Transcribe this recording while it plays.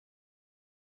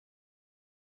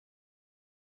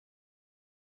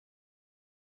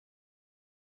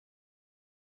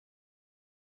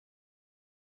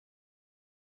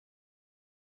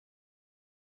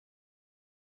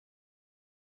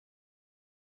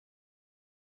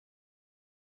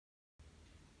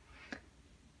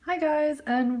Hi guys,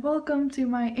 and welcome to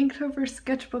my Inktober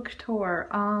sketchbook tour.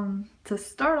 To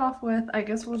start off with, I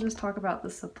guess we'll just talk about the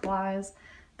supplies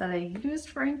that I used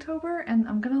for Inktober, and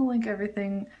I'm gonna link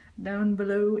everything down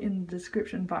below in the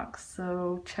description box,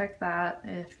 so check that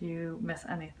if you miss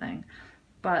anything.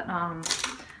 But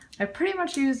I pretty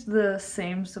much used the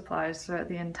same supplies throughout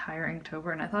the entire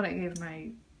Inktober, and I thought it gave my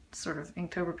sort of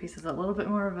Inktober pieces a little bit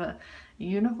more of a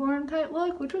uniform type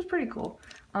look, which was pretty cool.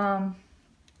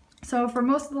 So for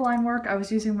most of the line work, I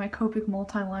was using my Copic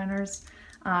multi-liners.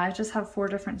 I just have 4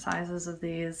 different sizes of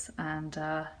these and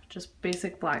just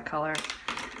basic black color.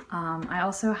 I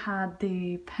also had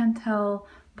the Pentel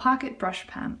pocket brush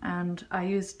pen, and I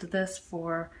used this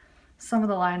for some of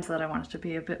the lines that I wanted to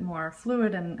be a bit more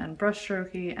fluid and brush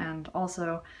strokey, and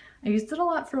also I used it a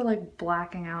lot for like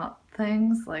blacking out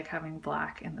things, like having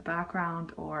black in the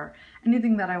background or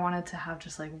anything that I wanted to have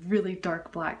just like really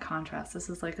dark black contrast. This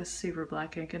is like a super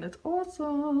black ink and it's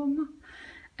awesome.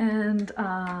 And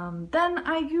then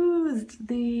I used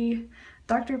the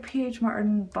Dr. P.H.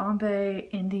 Martin Bombay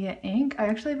India ink. I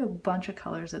actually have a bunch of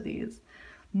colors of these.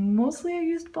 Mostly I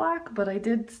used black, but I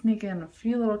did sneak in a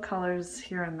few little colors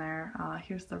here and there.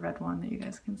 Here's the red one that you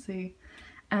guys can see.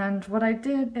 And what I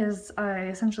did is I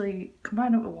essentially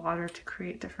combined it with water to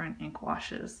create different ink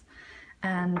washes.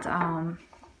 And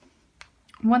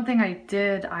one thing I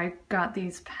did, I got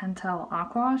these Pentel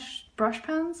Aquash brush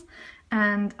pens,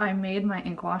 and I made my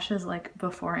ink washes like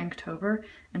before Inktober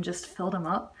and just filled them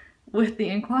up with the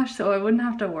ink wash, so I wouldn't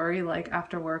have to worry like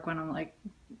after work when I'm like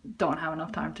don't have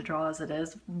enough time to draw as it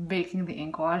is, making the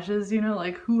ink washes, you know,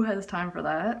 like who has time for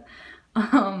that?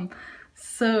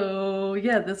 So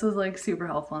yeah, this was like super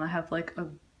helpful, and I have like a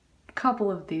couple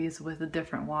of these with the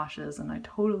different washes, and I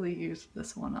totally used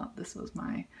this one up. This was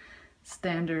my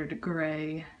standard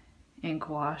gray ink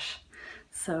wash.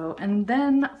 So, and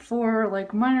then for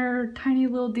like minor tiny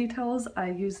little details, I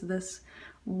use this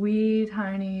wee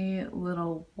tiny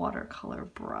little watercolor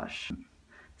brush.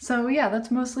 So yeah, that's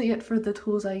mostly it for the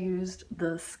tools I used.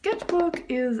 The sketchbook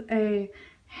is a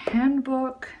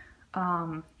handbook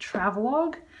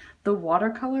travelogue, the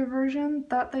watercolor version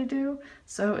that they do.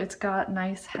 So it's got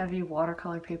nice heavy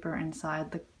watercolor paper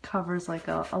inside. The cover's like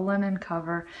a linen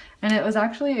cover, and it was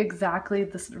actually exactly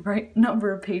the right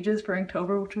number of pages for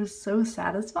Inktober, which was so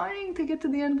satisfying to get to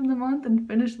the end of the month and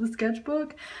finish the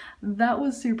sketchbook. That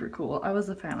was super cool. I was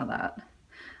a fan of that.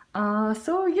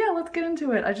 So yeah, let's get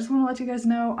into it. I just want to let you guys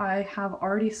know I have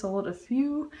already sold a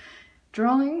few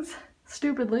drawings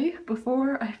stupidly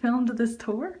before I filmed this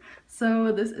tour,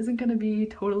 so this isn't going to be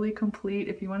totally complete.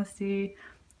 If you want to see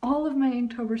all of my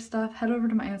Inktober stuff, head over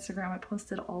to my Instagram. I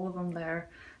posted all of them there.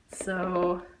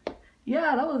 So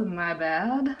yeah, that wasn't that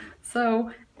bad. So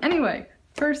anyway,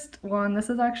 first one, this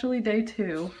is actually day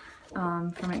 2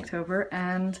 from Inktober,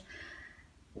 and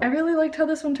I really liked how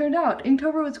this one turned out.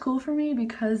 Inktober was cool for me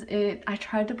because I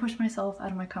tried to push myself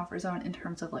out of my comfort zone in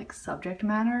terms of like subject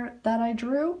matter that I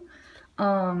drew.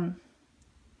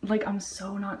 Like, I'm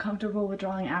so not comfortable with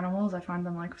drawing animals. I find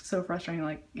them like so frustrating.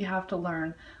 Like, you have to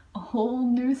learn a whole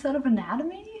new set of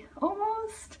anatomy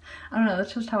almost. I don't know,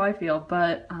 that's just how I feel,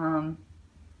 but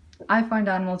I find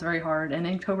animals very hard, and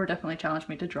Inktober definitely challenged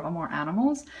me to draw more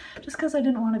animals just because I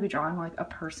didn't want to be drawing like a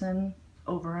person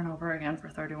over and over again for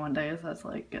 31 days. That's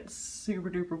like, gets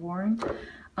super duper boring.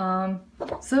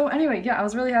 So anyway, yeah, I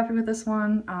was really happy with this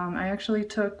one. I actually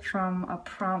took from a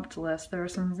prompt list. There were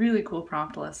some really cool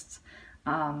prompt lists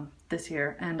this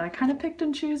year, and I kind of picked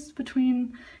and choose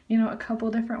between, you know, a couple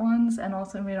different ones and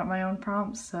also made up my own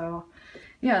prompts. So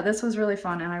yeah, this was really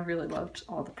fun, and I really loved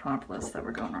all the prompt lists that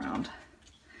were going around.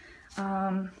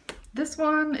 This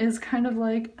one is kind of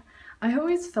like, I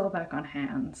always fell back on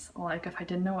hands. Like, if I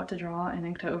didn't know what to draw in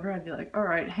Inktober, I'd be like, all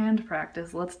right, hand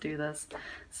practice, let's do this.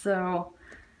 So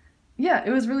yeah,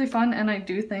 it was really fun, and I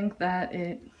do think that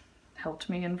it helped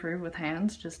me improve with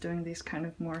hands, just doing these kind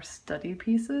of more study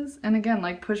pieces. And again,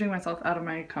 like pushing myself out of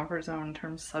my comfort zone in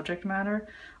terms of subject matter.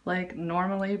 Like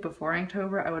normally before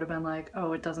Inktober, I would have been like,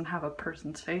 oh, it doesn't have a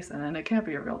person's face in it, it can't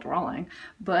be a real drawing.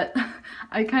 But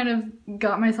I kind of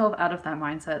got myself out of that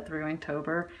mindset through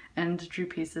Inktober and drew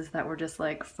pieces that were just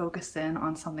like focused in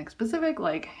on something specific,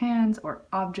 like hands or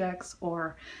objects,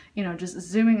 or, you know, just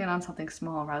zooming in on something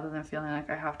small rather than feeling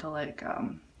like I have to like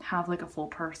have like a full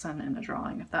person in a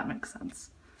drawing, if that makes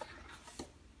sense.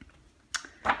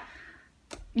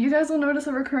 You guys will notice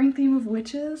a recurring theme of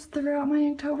witches throughout my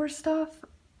Inktober stuff.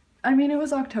 I mean, it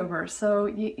was October, so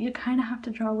you kind of have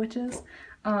to draw witches.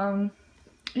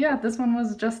 Yeah, this one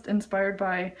was just inspired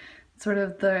by sort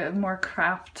of the more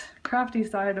crafty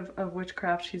side of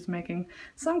witchcraft. She's making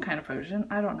some kind of potion.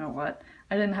 I don't know what.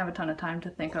 I didn't have a ton of time to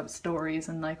think up stories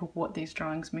and like what these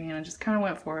drawings mean. I just kind of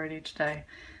went for it each day.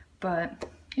 But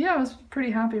yeah, I was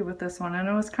pretty happy with this one, and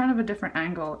it was kind of a different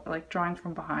angle, like drawing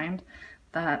from behind,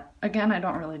 that again I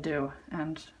don't really do,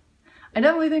 and I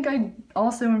definitely think I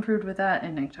also improved with that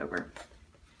in Inktober.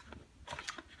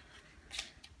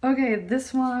 Okay,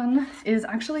 this one is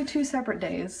actually 2 separate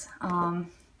days.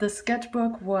 The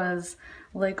sketchbook was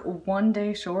like 1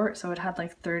 day short, so it had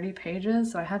like 30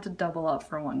 pages, so I had to double up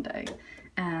for 1 day.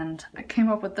 And I came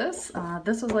up with this.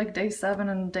 This was like day 7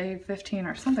 and day 15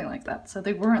 or something like that, so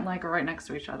they weren't like right next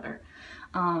to each other.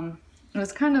 It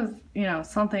was kind of, you know,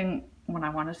 something when I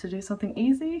wanted to do something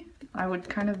easy, I would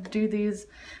kind of do these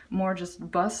more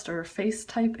just bust or face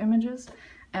type images.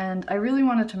 And I really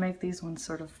wanted to make these ones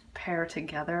sort of pair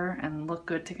together and look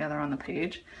good together on the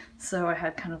page. So I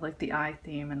had kind of like the eye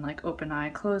theme and like open eye,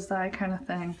 closed eye kind of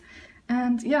thing.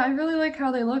 And yeah, I really like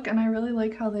how they look, and I really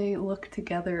like how they look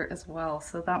together as well.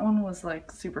 So that one was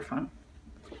like super fun.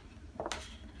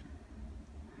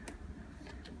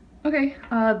 Okay,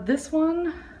 this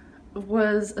one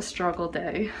was a struggle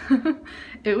day.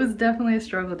 It was definitely a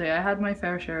struggle day. I had my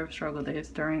fair share of struggle days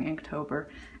during Inktober,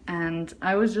 and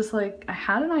I was just like, I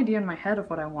had an idea in my head of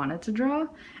what I wanted to draw,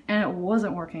 and it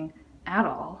wasn't working at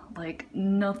all. Like,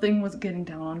 nothing was getting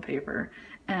down on paper.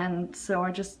 And so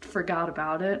I just forgot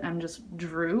about it and just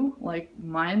drew, like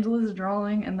mindless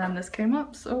drawing, and then this came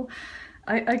up, so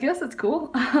I guess it's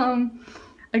cool.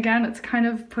 Again, it's kind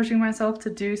of pushing myself to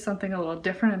do something a little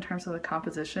different in terms of the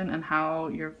composition and how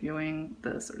you're viewing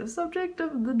the sort of subject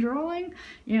of the drawing.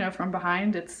 You know, from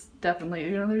behind, it's definitely,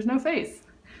 you know, there's no face.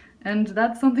 And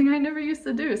that's something I never used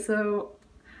to do, so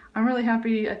I'm really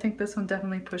happy. I think this one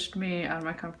definitely pushed me out of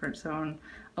my comfort zone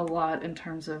a lot in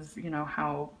terms of, you know,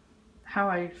 how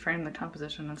I frame the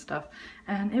composition and stuff,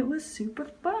 and it was super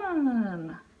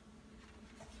fun.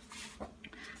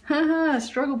 Haha,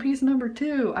 struggle piece number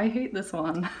 2. I hate this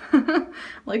one.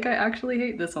 Like, I actually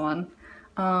hate this one.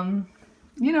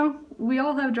 You know, we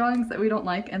all have drawings that we don't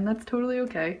like, and that's totally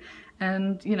okay.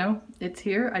 And, you know, it's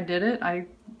here, I did it, I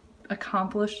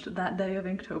accomplished that day of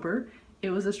Inktober. It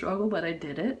was a struggle, but I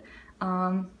did it.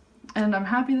 And I'm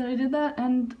happy that I did that,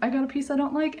 and I got a piece I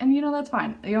don't like, and you know, that's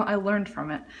fine. You know, I learned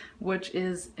from it, which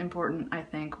is important, I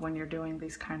think, when you're doing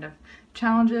these kind of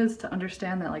challenges, to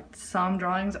understand that like some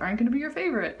drawings aren't going to be your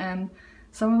favorite, and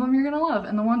some of them you're going to love,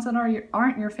 and the ones that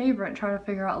aren't your favorite, try to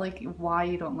figure out like why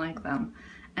you don't like them,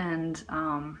 and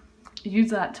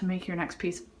use that to make your next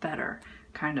piece better,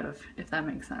 kind of, if that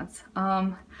makes sense.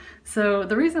 So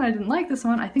the reason I didn't like this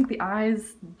one, I think the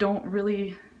eyes don't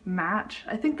really match.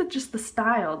 I think that just the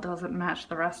style doesn't match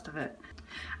the rest of it.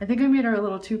 I think I made her a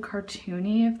little too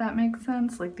cartoony, if that makes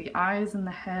sense. Like, the eyes and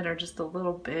the head are just a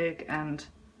little big, and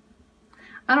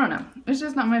I don't know. It's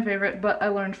just not my favorite, but I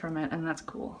learned from it, and that's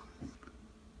cool.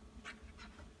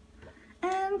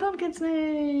 And Pumpkin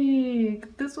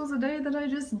Snake! This was a day that I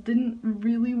just didn't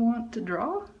really want to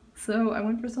draw, so I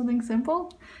went for something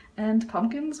simple, and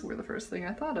pumpkins were the first thing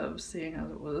I thought of, seeing as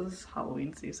it was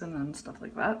Halloween season and stuff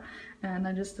like that. And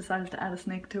I just decided to add a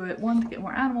snake to it, 1, to get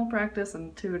more animal practice,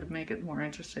 and 2, to make it more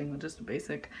interesting than just a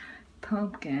basic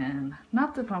pumpkin.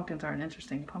 Not that pumpkins aren't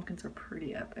interesting, pumpkins are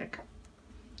pretty epic.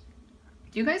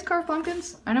 Do you guys carve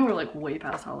pumpkins? I know we're like way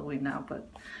past Halloween now, but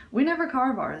we never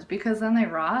carve ours because then they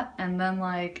rot, and then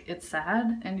like it's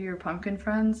sad and your pumpkin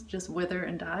friends just wither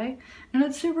and die, and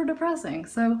it's super depressing.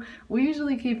 So we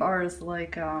usually keep ours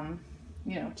like,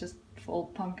 you know, just full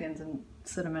pumpkins and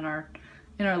sit them in our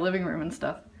living room and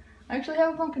stuff. I actually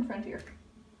have a pumpkin friend here.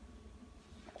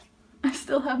 I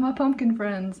still have my pumpkin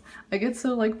friends. I get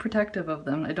so like protective of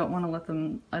them. I don't want to let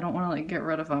them, I don't want to like get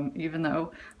rid of them even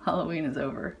though Halloween is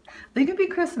over. They can be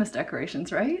Christmas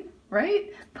decorations, right?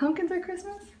 Right? Pumpkins are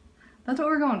Christmas? That's what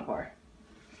we're going for.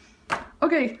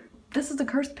 Okay, this is the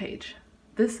cursed page.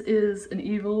 This is an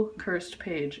evil cursed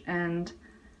page, and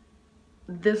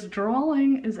this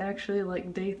drawing is actually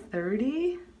like day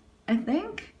 30, I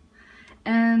think?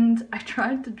 And I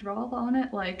tried to draw on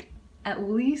it like at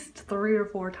least 3 or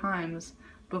 4 times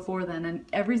before then, and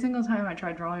every single time I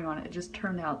tried drawing on it, it just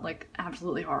turned out like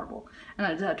absolutely horrible. And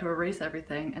I just had to erase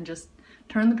everything and just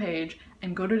turn the page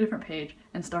and go to a different page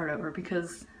and start over,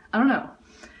 because I don't know.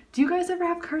 Do you guys ever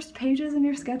have cursed pages in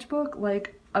your sketchbook?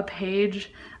 Like a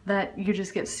page that you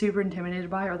just get super intimidated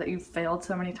by, or that you've failed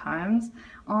so many times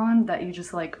on that you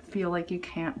just like feel like you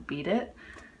can't beat it?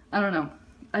 I don't know.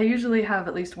 I usually have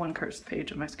at least 1 cursed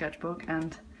page in my sketchbook,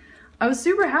 and I was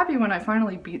super happy when I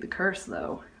finally beat the curse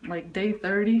though. Like day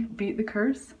 30, beat the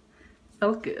curse.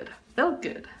 Felt good. Felt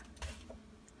good.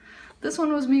 This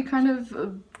one was me kind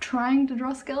of trying to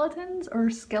draw skeletons or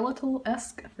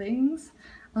skeletal-esque things.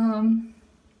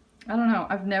 I don't know,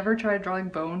 I've never tried drawing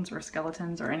bones or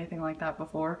skeletons or anything like that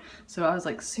before, so I was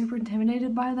like super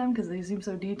intimidated by them because they seem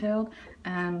so detailed,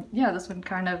 and yeah, this one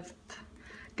kind of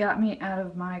got me out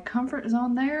of my comfort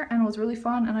zone there and was really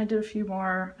fun, and I did a few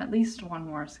more, at least one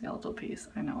more skeletal piece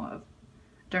I know of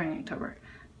during Inktober.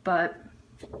 But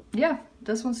yeah,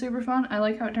 this one's super fun. I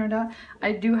like how it turned out.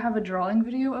 I do have a drawing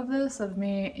video of this, of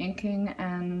me inking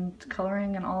and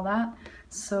coloring and all that,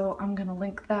 so I'm gonna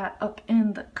link that up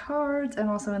in the cards and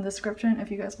also in the description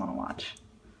if you guys want to watch.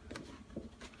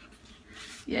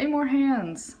 Yay, more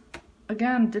hands!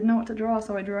 Again, didn't know what to draw,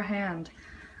 so I drew a hand.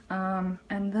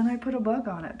 And then I put a bug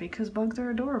on it because bugs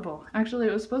are adorable. Actually,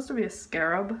 it was supposed to be a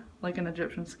scarab, like an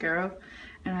Egyptian scarab,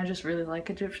 and I just really like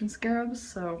Egyptian scarabs,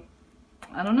 so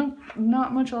I don't know,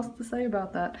 not much else to say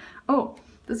about that. Oh,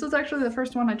 this was actually the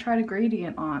first one I tried a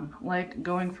gradient on, like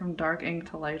going from dark ink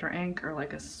to lighter ink, or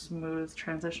like a smooth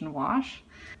transition wash.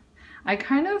 I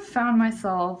kind of found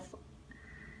myself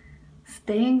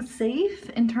staying safe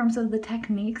in terms of the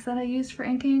techniques that I used for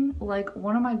inking. Like,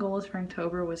 one of my goals for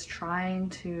Inktober was trying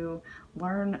to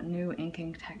learn new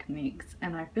inking techniques,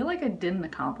 and I feel like I didn't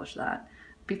accomplish that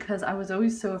because I was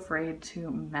always so afraid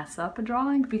to mess up a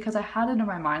drawing, because I had it in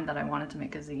my mind that I wanted to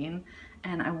make a zine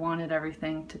and I wanted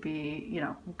everything to be, you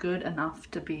know, good enough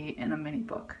to be in a mini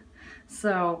book.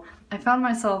 So I found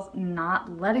myself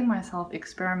not letting myself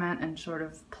experiment and sort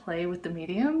of play with the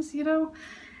mediums, you know,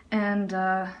 and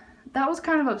that was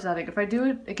kind of upsetting. If I do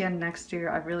it again next year,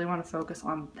 I really want to focus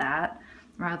on that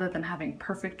rather than having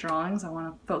perfect drawings. I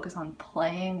want to focus on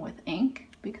playing with ink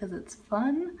because it's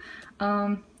fun.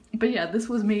 But yeah, this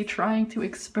was me trying to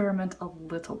experiment a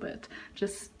little bit,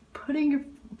 just putting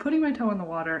my toe in the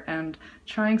water and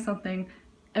trying something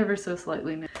ever so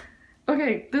slightly new.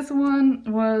 Okay, this one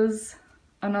was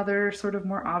another sort of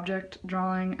more object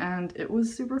drawing, and it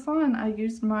was super fun. I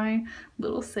used my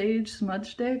little sage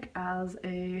smudge stick as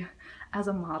a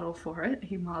model for it.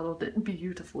 He modeled it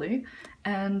beautifully,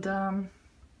 and I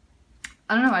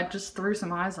don't know, I just threw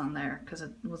some eyes on there because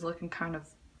it was looking kind of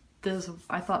this.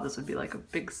 I thought this would be like a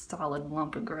big solid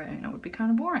lump of gray and it would be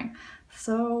kind of boring.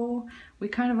 So we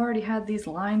kind of already had these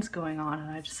lines going on,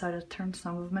 and I decided to turn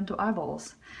some of them into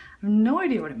eyeballs. I have no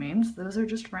idea what it means. Those are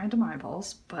just random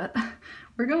eyeballs, but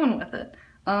we're going with it.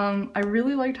 I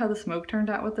really liked how the smoke turned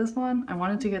out with this one. I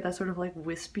wanted to get that sort of like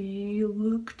wispy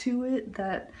look to it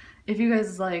that if you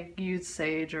guys like use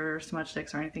sage or smudge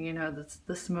sticks or anything, you know that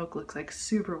the smoke looks like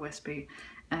super wispy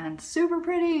and super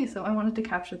pretty. So I wanted to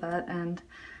capture that, and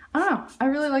I don't know, I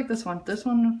really like this one. This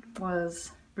one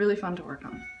was really fun to work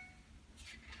on.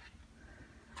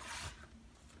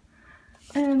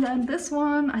 And then this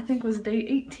one, I think, was day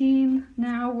 18.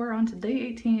 Now we're on to day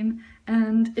 18,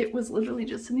 and it was literally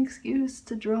just an excuse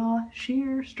to draw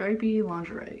sheer stripy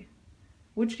lingerie,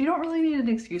 which you don't really need an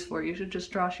excuse for. You should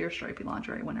just draw sheer stripy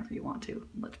lingerie whenever you want to,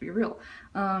 let's be real.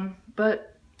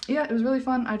 But yeah, it was really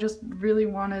fun. I just really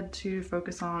wanted to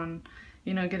focus on,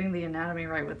 you know, getting the anatomy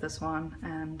right with this one,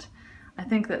 and I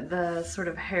think that the sort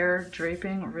of hair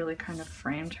draping really kind of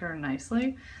framed her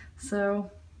nicely.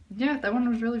 So yeah, that one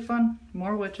was really fun.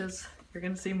 More witches. You're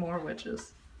gonna see more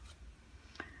witches.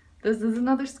 This is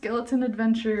another skeleton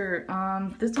adventure.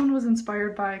 This one was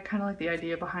inspired by kind of like the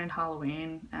idea behind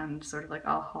Halloween and sort of like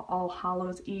All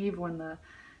Hallows Eve, when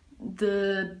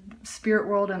the spirit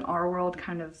world and our world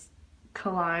kind of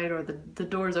collide, or the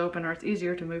doors open, or it's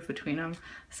easier to move between them.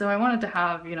 So I wanted to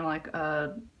have, you know, like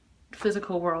a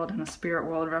physical world and a spirit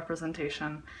world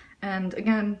representation. And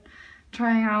again,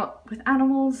 trying out with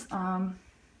animals.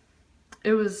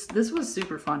 This was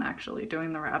super fun actually,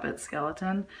 doing the rabbit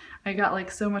skeleton. I got like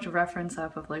so much reference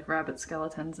up of like rabbit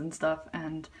skeletons and stuff,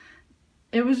 and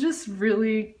it was just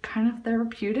really kind of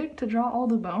therapeutic to draw all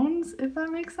the bones, if that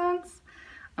makes sense.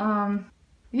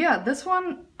 Yeah, this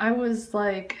one I was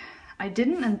like, I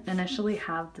didn't initially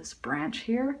have this branch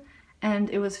here, and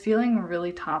it was feeling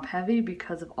really top heavy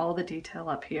because of all the detail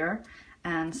up here.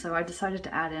 And so I decided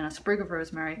to add in a sprig of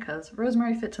rosemary because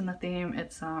rosemary fits in the theme.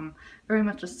 It's very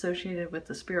much associated with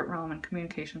the spirit realm and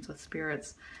communications with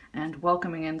spirits and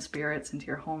welcoming in spirits into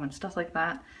your home and stuff like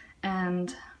that.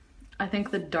 And I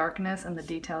think the darkness and the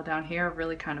detail down here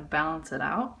really kind of balance it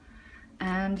out.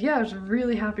 And yeah, I was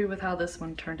really happy with how this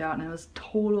one turned out, and it was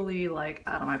totally like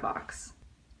out of my box.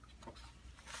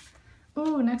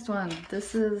 Oh, next one.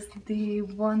 This is the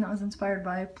one that was inspired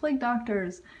by plague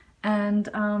doctors. And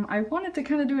I wanted to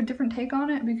kind of do a different take on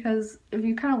it because if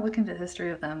you kind of look into the history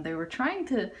of them, they were trying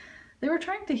to they were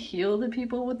trying to heal the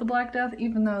people with the Black Death,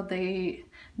 even though they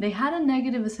had a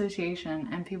negative association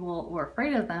and people were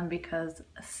afraid of them because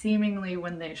seemingly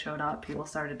when they showed up, people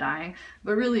started dying.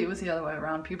 But really it was the other way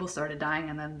around. People started dying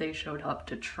and then they showed up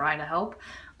to try to help.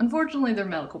 Unfortunately, their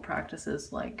medical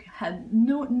practices like had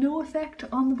no effect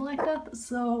on the Black Death,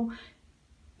 so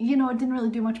you know, it didn't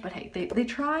really do much, but hey, they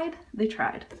tried.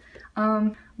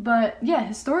 But yeah,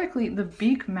 historically, the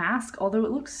beak mask, although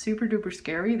it looks super duper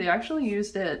scary, they actually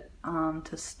used it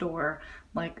to store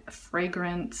like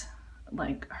fragrant,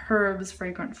 like herbs,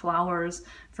 fragrant flowers,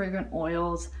 fragrant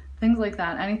oils, things like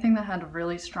that. Anything that had a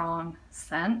really strong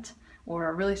scent or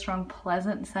a really strong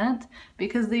pleasant scent,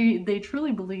 because they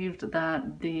truly believed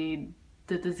that the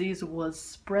disease was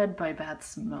spread by bad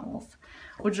smells,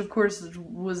 which of course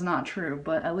was not true,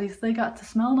 but at least they got to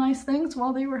smell nice things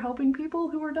while they were helping people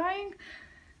who were dying.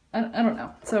 I don't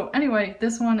know. So anyway,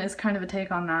 this one is kind of a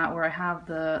take on that, where I have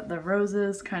the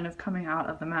roses kind of coming out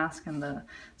of the mask and the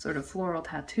sort of floral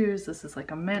tattoos. This is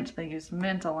like a mint. They used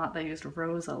mint a lot. They used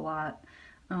rose a lot.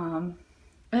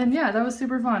 And yeah, that was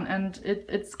super fun. And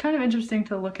it's kind of interesting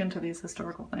to look into these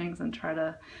historical things and try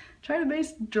to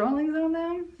base drawings on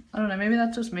them. I don't know, maybe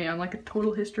that's just me. I'm like a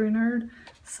total history nerd,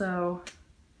 so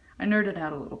I nerded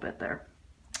out a little bit there.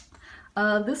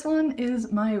 This one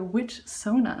is my witch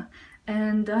Sona,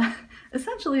 and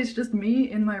essentially it's just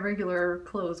me in my regular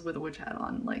clothes with a witch hat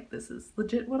on. Like, this is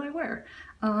legit what I wear.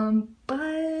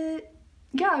 But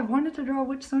yeah, I've wanted to draw a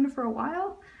witch Sona for a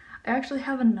while. I actually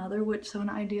have another witch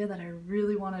Sona idea that I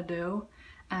really want to do,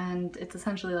 and it's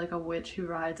essentially like a witch who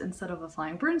rides, instead of a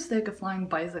flying broomstick, a flying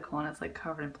bicycle, and it's like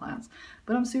covered in plants.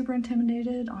 But I'm super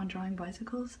intimidated on drawing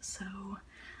bicycles, so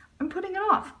I'm putting it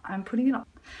off.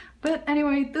 But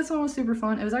anyway, this one was super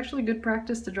fun. It was actually good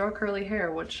practice to draw curly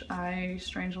hair, which I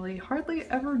strangely hardly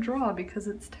ever draw because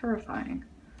it's terrifying.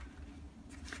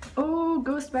 Oh,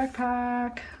 ghost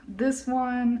backpack. This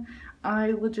one,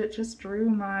 I legit just drew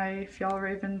my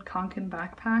Fjallraven Konkin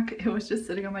backpack. It was just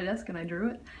sitting on my desk and I drew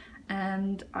it.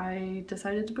 And I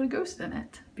decided to put a ghost in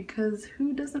it, because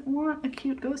who doesn't want a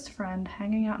cute ghost friend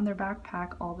hanging out in their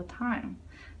backpack all the time?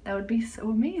 That would be so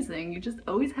amazing. You just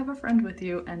always have a friend with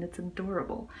you and it's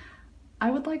adorable.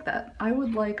 I would like that. I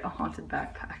would like a haunted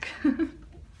backpack.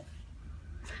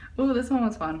 Oh, this one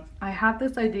was fun. I had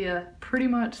this idea pretty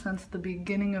much since the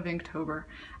beginning of Inktober.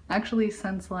 Actually,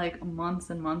 since like months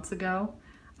and months ago.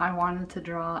 I wanted to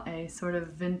draw a sort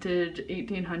of vintage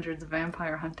 1800s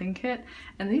vampire hunting kit,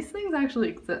 and these things actually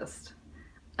exist.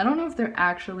 I don't know if they're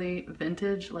actually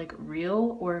vintage, like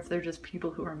real, or if they're just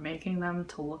people who are making them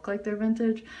to look like they're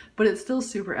vintage, but it's still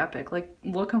super epic. Like,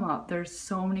 look them up. There's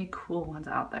so many cool ones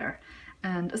out there.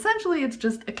 And essentially it's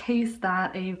just a case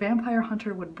that a vampire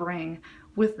hunter would bring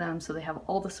with them, so they have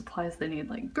all the supplies they need,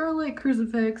 like garlic,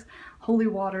 crucifix, holy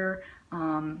water,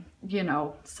 you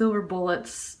know, silver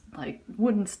bullets, like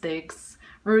wooden stakes,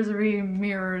 rosary,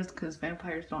 mirrors, because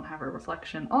vampires don't have a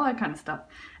reflection, all that kind of stuff.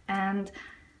 And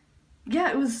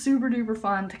yeah, it was super duper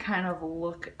fun to kind of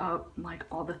look up like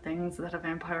all the things that a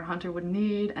vampire hunter would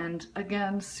need, and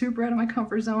again, super out of my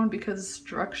comfort zone because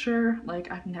structure,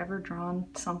 like I've never drawn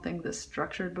something this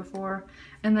structured before,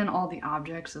 and then all the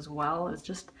objects as well.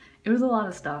 It was a lot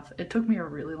of stuff. It took me a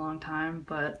really long time,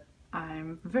 but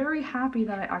I'm very happy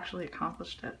that I actually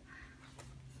accomplished it.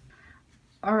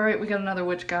 Alright, we got another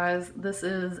witch, guys. This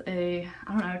is a,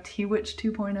 I don't know, T-Witch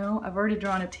 2.0. I've already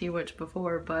drawn a T-Witch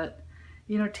before, but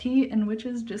you know, tea and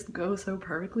witches just go so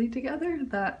perfectly together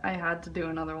that I had to do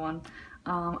another one.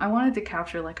 I wanted to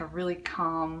capture like a really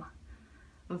calm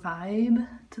vibe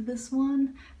to this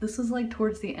one. This was like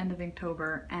towards the end of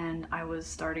Inktober, and I was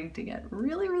starting to get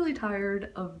really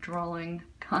tired of drawing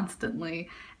constantly,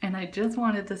 and I just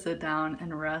wanted to sit down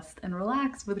and rest and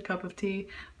relax with a cup of tea,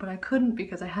 but I couldn't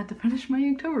because I had to finish my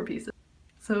Inktober pieces.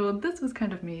 So this was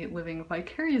kind of me living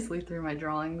vicariously through my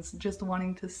drawings, just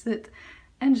wanting to sit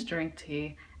and just drink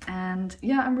tea. And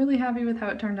yeah, I'm really happy with how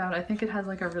it turned out. I think it has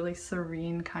like a really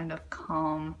serene kind of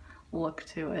calm look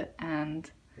to it,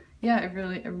 and yeah, I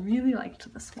really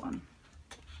liked this one.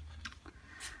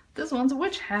 This one's a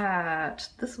witch hat.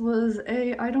 This was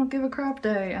a I don't give a crap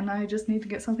day and I just need to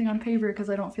get something on paper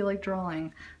because I don't feel like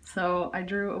drawing. So I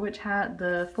drew a witch hat.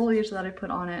 The foliage that I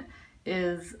put on it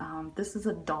is, this is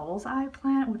a doll's eye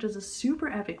plant, which is a super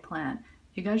epic plant.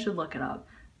 You guys should look it up.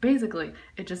 Basically,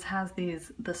 it just has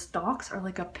the stalks are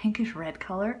like a pinkish red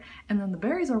color, and then the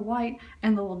berries are white,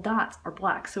 and the little dots are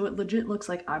black, so it legit looks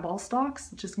like eyeball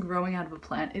stalks just growing out of a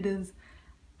plant. It is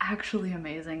actually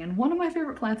amazing, and one of my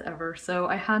favorite plants ever, so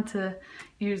I had to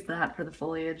use that for the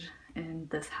foliage in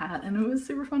this hat, and it was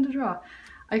super fun to draw.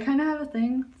 I kind of have a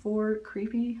thing for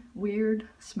creepy, weird,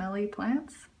 smelly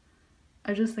plants.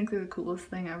 I just think they're the coolest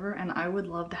thing ever, and I would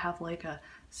love to have like a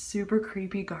super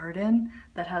creepy garden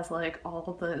that has like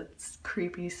all the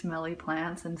creepy smelly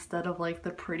plants instead of like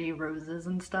the pretty roses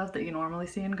and stuff that you normally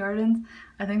see in gardens.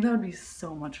 I think that would be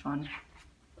so much fun.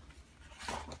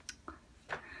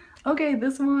 Okay,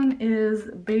 this one is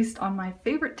based on my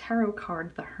favorite tarot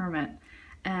card, the Hermit,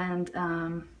 and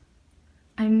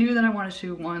I knew that I wanted to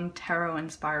do one tarot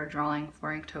inspired drawing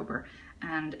for Inktober,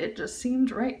 and it just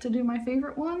seemed right to do my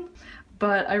favorite one,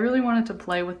 but I really wanted to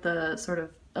play with the sort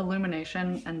of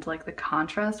illumination and like the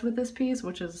contrast with this piece,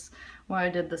 which is why I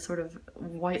did the sort of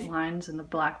white lines in the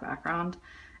black background.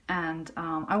 And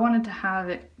I wanted to have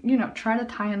it, you know, try to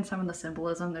tie in some of the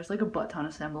symbolism. There's like a butt ton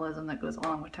of symbolism that goes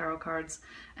along with tarot cards,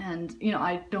 and you know,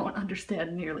 I don't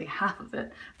understand nearly half of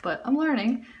it, but I'm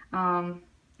learning.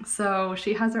 So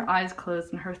she has her eyes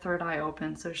closed and her third eye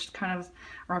open, so she kind of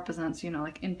represents, you know,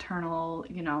 like internal,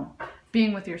 you know,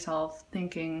 being with yourself,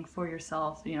 thinking for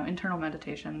yourself, you know, internal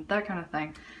meditation, that kind of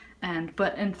thing. And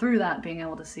through that being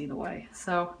able to see the way.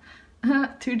 So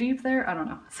too deep there? I don't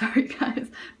know. Sorry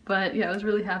guys. But yeah, I was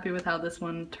really happy with how this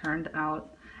one turned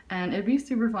out. And it'd be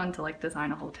super fun to like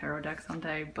design a whole tarot deck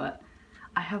someday, but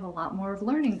I have a lot more of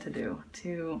learning to do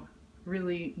to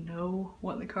really know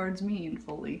what the cards mean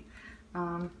fully.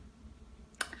 Yeah.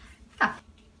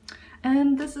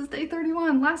 And this is day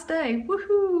 31, last day.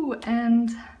 Woohoo! And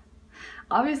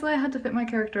obviously I had to fit my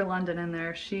character London in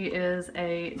there. She is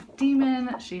a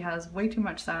demon, she has way too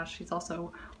much sass, she's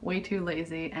also way too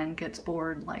lazy and gets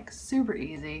bored like super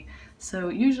easy. So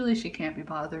usually she can't be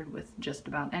bothered with just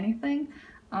about anything,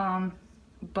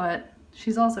 but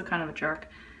she's also kind of a jerk.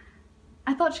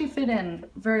 I thought she fit in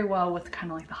very well with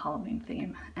kind of like the Halloween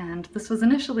theme, and this was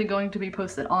initially going to be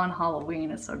posted on Halloween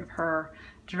as sort of her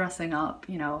dressing up,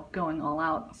 you know, going all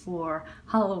out for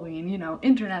Halloween, you know,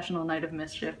 International Night of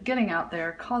Mischief, getting out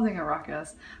there, causing a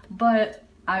ruckus, but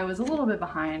I was a little bit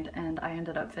behind and I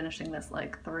ended up finishing this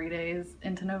like 3 days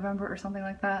into November or something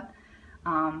like that.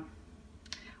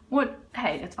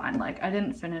 Hey, it's fine, like I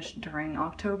didn't finish during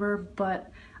October, but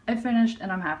I finished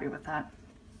and I'm happy with that.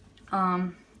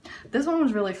 This one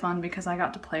was really fun because I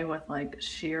got to play with like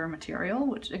sheer material,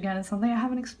 which again is something I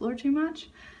haven't explored too much.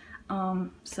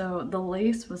 So the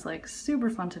lace was like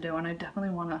super fun to do, and I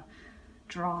definitely want to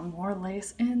draw more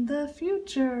lace in the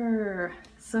future.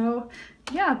 So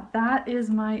yeah, that is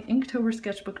my Inktober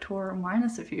sketchbook tour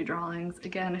minus a few drawings.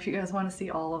 Again, if you guys want to see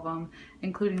all of them,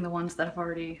 including the ones that have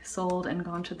already sold and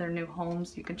gone to their new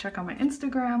homes, you can check out my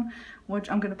Instagram, which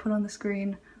I'm going to put on the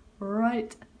screen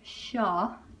right here.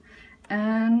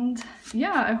 And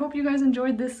yeah, I hope you guys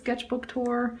enjoyed this sketchbook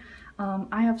tour.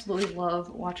 I absolutely love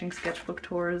watching sketchbook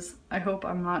tours. I hope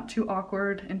I'm not too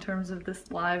awkward in terms of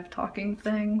this live talking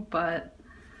thing, but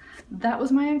that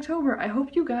was my Inktober. I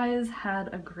hope you guys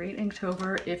had a great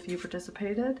Inktober if you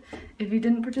participated. If you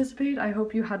didn't participate, I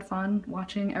hope you had fun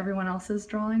watching everyone else's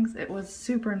drawings. It was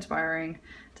super inspiring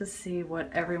to see what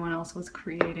everyone else was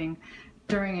creating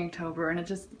during Inktober, and it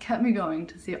just kept me going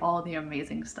to see all the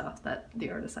amazing stuff that the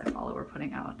artists I follow are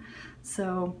putting out.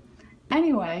 So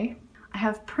anyway, I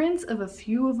have prints of a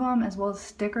few of them as well as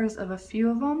stickers of a few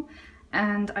of them,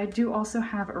 and I do also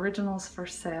have originals for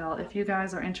sale. If you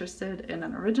guys are interested in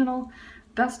an original,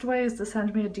 best way is to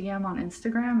send me a DM on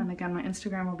Instagram, and again, my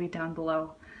Instagram will be down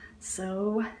below.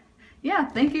 So yeah,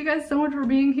 thank you guys so much for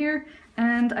being here,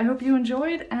 and I hope you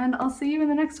enjoyed, and I'll see you in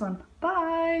the next one.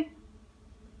 Bye!